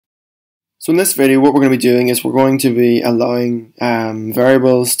So in this video, what we're going to be doing is we're going to be allowing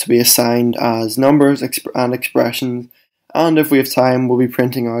variables to be assigned as numbers and expressions, and if we have time, we'll be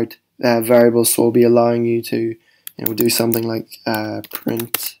printing out variables. So we'll be allowing you to, do something like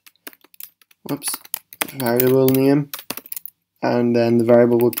print, variable name, and then the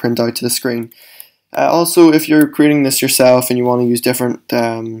variable will print out to the screen. Also, if you're creating this yourself and you want to use different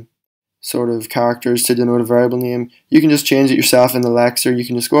sort of characters to denote a variable name, you can just change it yourself in the Lexer. You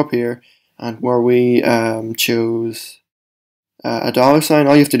can just go up here, and where we chose a $sign,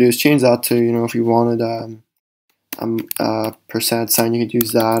 all you have to do is change that to, if you wanted a percent sign, you could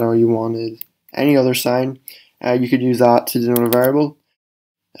use that, or you wanted any other sign, you could use that to denote a variable.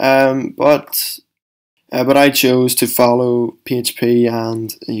 But I chose to follow PHP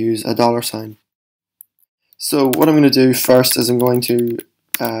and use a $sign. So what I'm going to do first is I'm going to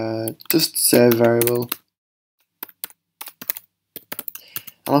just say variable,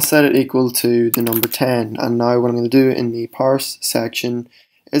 and I'll set it equal to the number 10. And now what I'm going to do in the parse section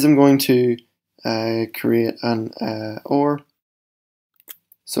is I'm going to create an OR.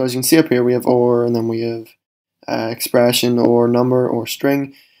 So as you can see up here, we have OR, and then we have expression, or number, or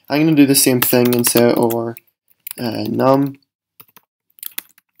string. I'm going to do the same thing and say OR num,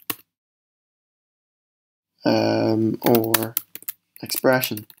 or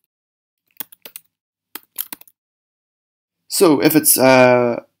expression. So if it's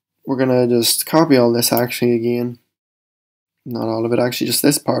we're gonna just copy all this actually again, not all of it actually, just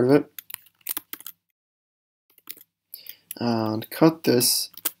this part of it, and cut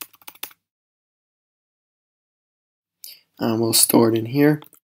this, and we'll store it in here,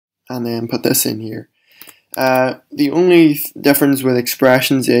 and then put this in here. The only difference with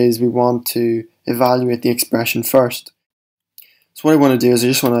expressions is we want to evaluate the expression first. So what I want to do is I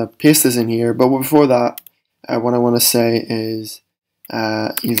just want to paste this in here, but before that, what I want to say is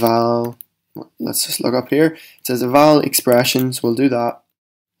eval, let's just look up here, it says eval expressions, we'll do that,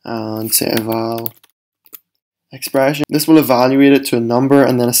 and say eval expression. This will evaluate it to a number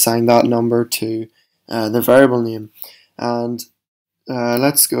and then assign that number to the variable name. And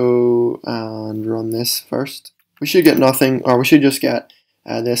let's go and run this first. We should get nothing, or we should just get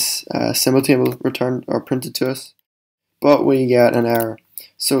this symbol table returned or printed to us, but we get an error.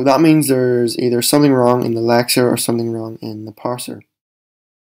 So that means there's either something wrong in the Lexer or something wrong in the parser.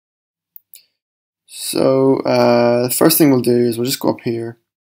 So the first thing we'll do is we'll just go up here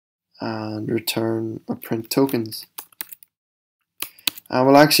and return or print tokens. And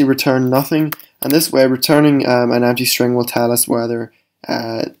we'll actually return nothing, and this way returning an empty string will tell us whether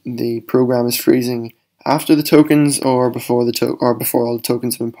the program is freezing after the tokens or before before all the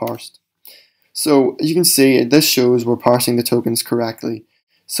tokens have been parsed. So you can see this shows we're parsing the tokens correctly.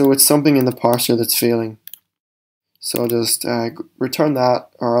 So it's something in the parser that's failing. So I'll just return that,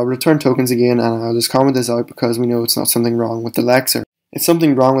 or I'll return tokens again, and I'll just comment this out because we know it's not something wrong with the Lexer. It's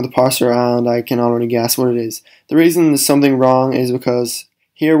something wrong with the parser, and I can already guess what it is. The reason there's something wrong is because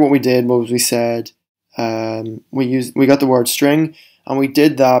here what we did was we said we got the word string, and we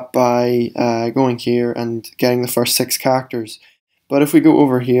did that by going here and getting the first 6 characters. But if we go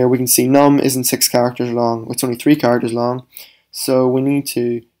over here, we can see num isn't 6 characters long, it's only 3 characters long. So we need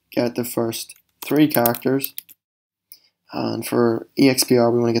to get the first 3 characters, and for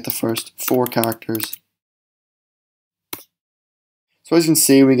EXPR we want to get the first 4 characters. So as you can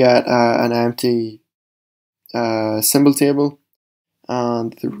see, we get an empty symbol table,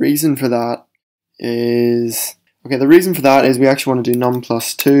 and the reason for that is we actually want to do num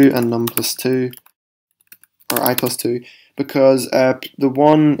plus 2 and num plus 2, or I plus 2, because the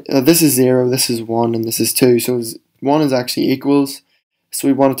one this is 0, this is 1, and this is 2, so 1 is actually equals, so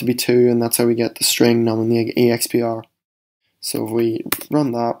we want it to be 2, and that's how we get the string num in the EXPR. So if we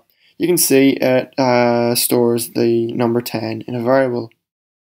run that, you can see it stores the number 10 in a variable.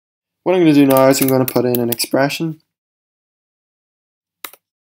 What I'm going to do now is I'm going to put in an expression,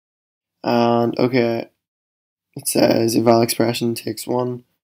 and okay, it says eval expression takes 1.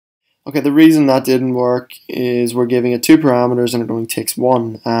 Okay, the reason that didn't work is we're giving it 2 parameters and it only takes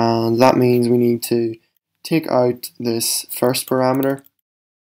 1, and that means we need to take out this first parameter,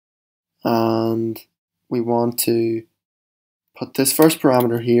 and we want to put this first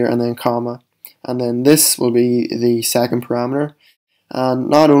parameter here and then comma, and then this will be the second parameter. And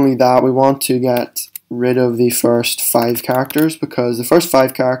not only that, we want to get rid of the first 5 characters, because the first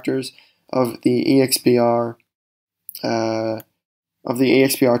 5 characters of the EXPR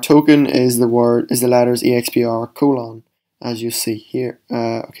token is the letters EXPR colon, as you see here.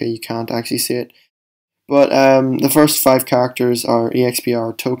 Okay, you can't actually see it, but the first 5 characters are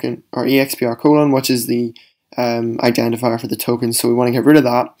EXPR token, or EXPR colon, which is the identifier for the token, so we want to get rid of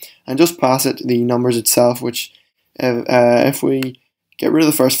that and just pass it the numbers itself, which if we get rid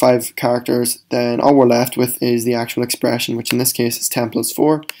of the first 5 characters, then all we're left with is the actual expression, which in this case is 10 plus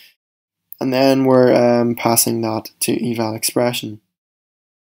 4, and then we're passing that to eval expression.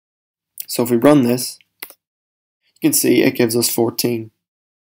 So if we run this, you can see it gives us 14.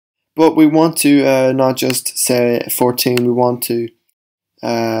 But we want to not just say 14, we want to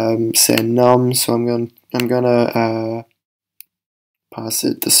say num, so I'm gonna pass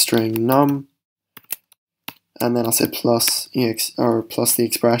it the string num, and then I'll say plus plus the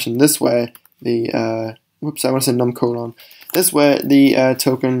expression. This way the whoops, I want to say num colon. This way the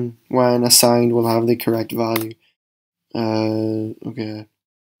token, when assigned, will have the correct value. Okay.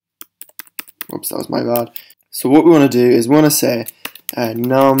 Whoops, that was my bad. So what we want to do is we want to say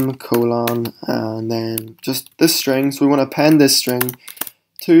num colon and then just this string. So we want to append this string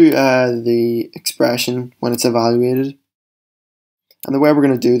to the expression when it's evaluated. And the way we're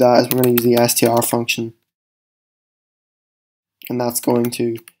going to do that is we're going to use the str function. And that's going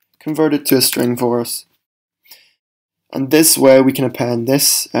to convert it to a string for us. And this way we can append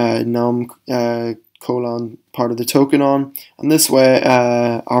this num colon part of the token on, and this way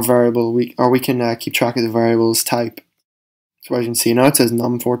our variable we can keep track of the variable's type. So as you can see now it says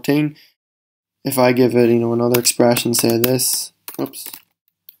num14. If I give it another expression, say this, whoops,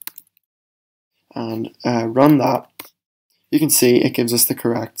 and run that, you can see it gives us the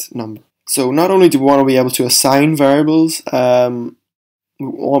correct number. So not only do we want to be able to assign variables,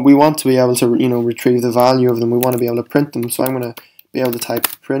 we want to be able to retrieve the value of them. We want to be able to print them. So I'm going to be able to type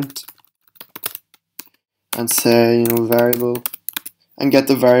print and say variable and get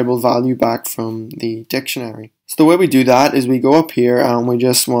the variable value back from the dictionary. So the way we do that is we go up here and we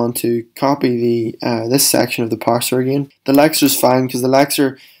just want to copy the this section of the parser again. The lexer is fine because the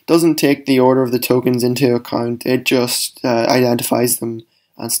lexer doesn't take the order of the tokens into account. It just identifies them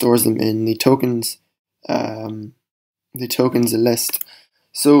and stores them in the tokens list.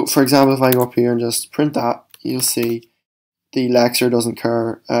 So for example, if I go up here and just print that, you'll see the lexer doesn't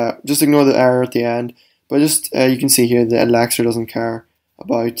care. Just ignore the error at the end. But just you can see here that Lexer doesn't care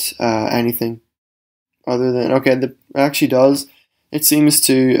about anything other than, okay, it actually does. It seems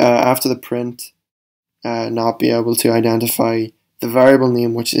to, after the print, not be able to identify the variable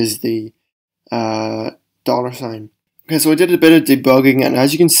name, which is the $sign. Okay, so I did a bit of debugging, and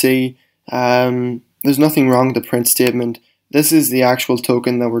as you can see, there's nothing wrong with the print statement. This is the actual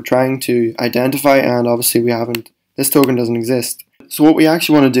token that we're trying to identify, and obviously we haven't. This token doesn't exist. So what we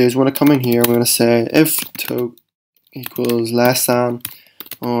actually want to do is we want to come in here, we're going to say if toke equals less than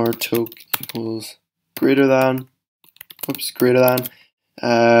or toke equals greater than,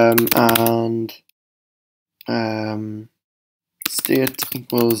 and state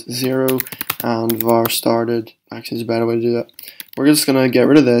equals 0 and var started. Actually, there's a better way to do that. We're just going to get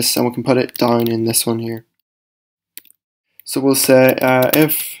rid of this and we can put it down in this one here. So we'll say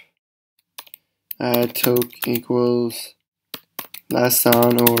if toke equals less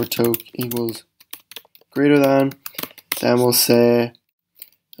than or toke equals greater than, then we'll say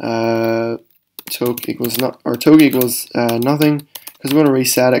toke equals nothing, because we want to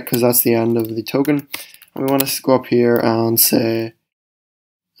reset it because that's the end of the token, and we want to go up here and say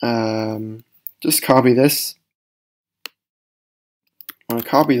just copy this. I want to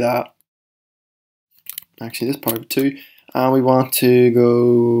copy that, actually this part too, and we want to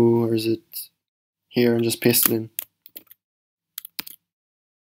go, where is it, here, and just paste it in.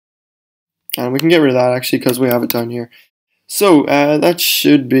 And we can get rid of that actually because we have it down here. So that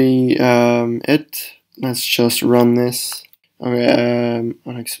should be it. Let's just run this. Okay,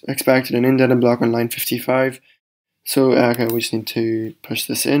 expected an indented block on line 55. So okay, we just need to push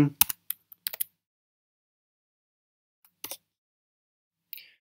this in.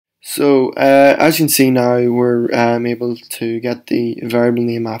 So as you can see now, we're able to get the variable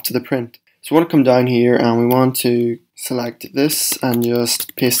name after the print. So we want to come down here and we want to select this and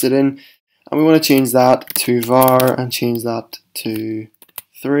just paste it in. And we want to change that to var and change that to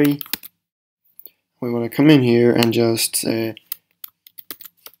 3. We want to come in here and just say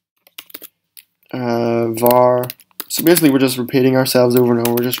var. So basically we're just repeating ourselves over and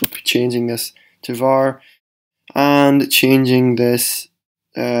over. We're just changing this to var and changing this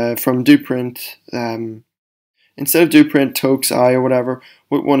from doPrint. Instead of doPrint tokes I or whatever,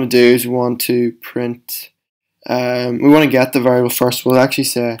 what we want to do is we want to print, we want to get the variable first. We'll actually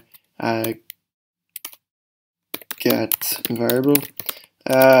say get variable.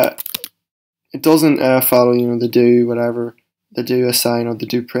 It doesn't follow the do whatever, the do assign or the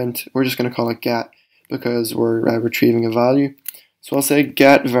do print. We're just going to call it get because we're retrieving a value. So I'll say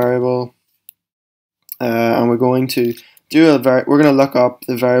get variable, and we're going to we're going to look up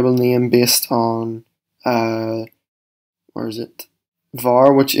the variable name based on where is it?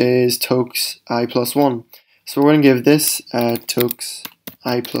 var, which is tokes I plus 1. So we're going to give this tokes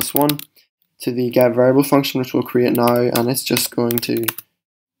I plus 1 to the get variable function, which we'll create now, and it's just going to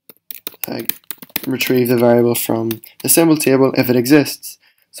retrieve the variable from the symbol table if it exists.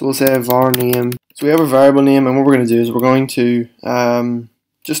 So we'll say var name. So we have a variable name, and what we're going to do is we're going to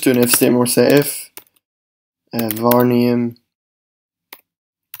just do an if statement. We'll say if var name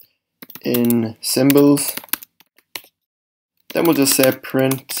in symbols. Then we'll just say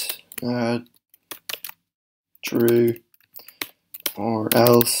print true, or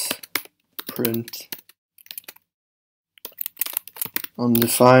else print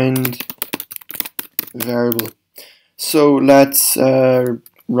undefined variable. So let's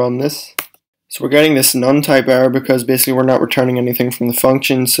run this. So we're getting this none type error because basically we're not returning anything from the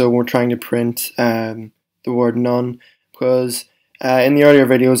function, so we're trying to print the word none, because in the earlier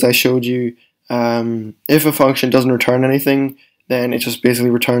videos I showed you if a function doesn't return anything, then it just basically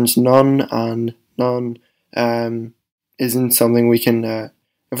returns none, and none isn't something we can,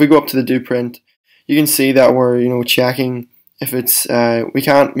 if we go up to the do print, you can see that we're checking if it's, we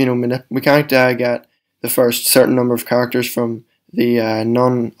can't get the first certain number of characters from the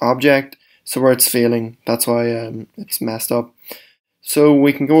none object, so where it's failing, that's why it's messed up. So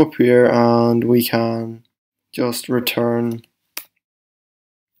we can go up here and we can just return,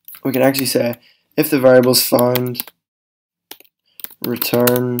 we can actually say if the variable is found,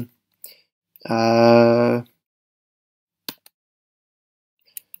 return var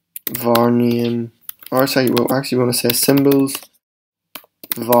name, or sorry, we'll actually want to say symbols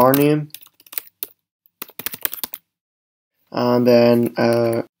var name, and then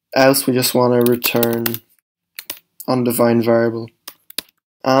else we just want to return undefined variable.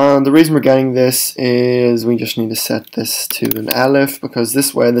 And the reason we're getting this is we just need to set this to an elif, because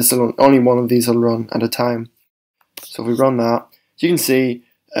this way only one of these will run at a time. So if we run that, you can see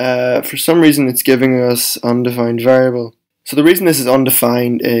for some reason it's giving us undefined variable. So the reason this is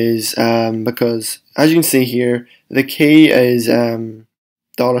undefined is because, as you can see here, the key is $sign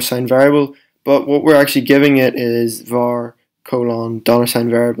variable, but what we're actually giving it is var colon $sign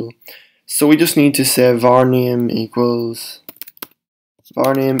variable. So we just need to say var name equals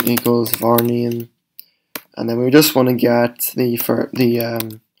var name, and then we just want to get we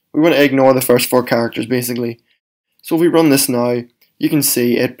want to ignore the first 4 characters basically. So if we run this now, you can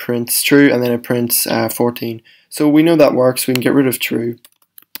see it prints true and then it prints 14. So we know that works. We can get rid of true.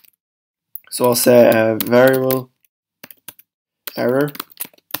 So I'll say variable error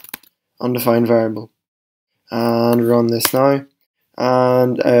undefined variable, and run this now.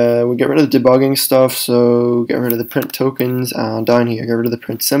 And we get rid of the debugging stuff, so get rid of the print tokens, and down here get rid of the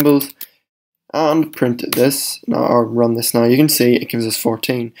print symbols, and print this now, or run this now. You can see it gives us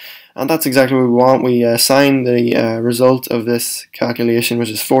 14, and that's exactly what we want. We assign the result of this calculation, which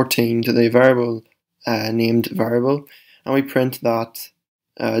is 14, to the variable named variable, and we print that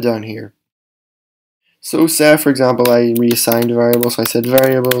down here. So say for example I reassigned a variable, so I said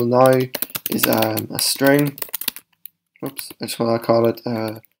variable now is a string. Oops, I just want to call it,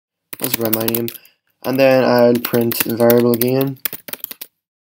 let's write my name, and then I'll print variable again.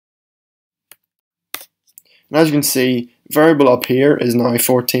 And as you can see, variable up here is now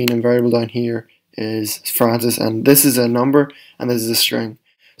 14 and variable down here is Francis, and this is a number and this is a string.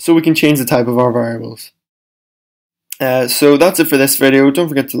 So we can change the type of our variables. So that's it for this video. Don't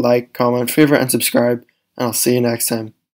forget to like, comment, favorite and subscribe, and I'll see you next time.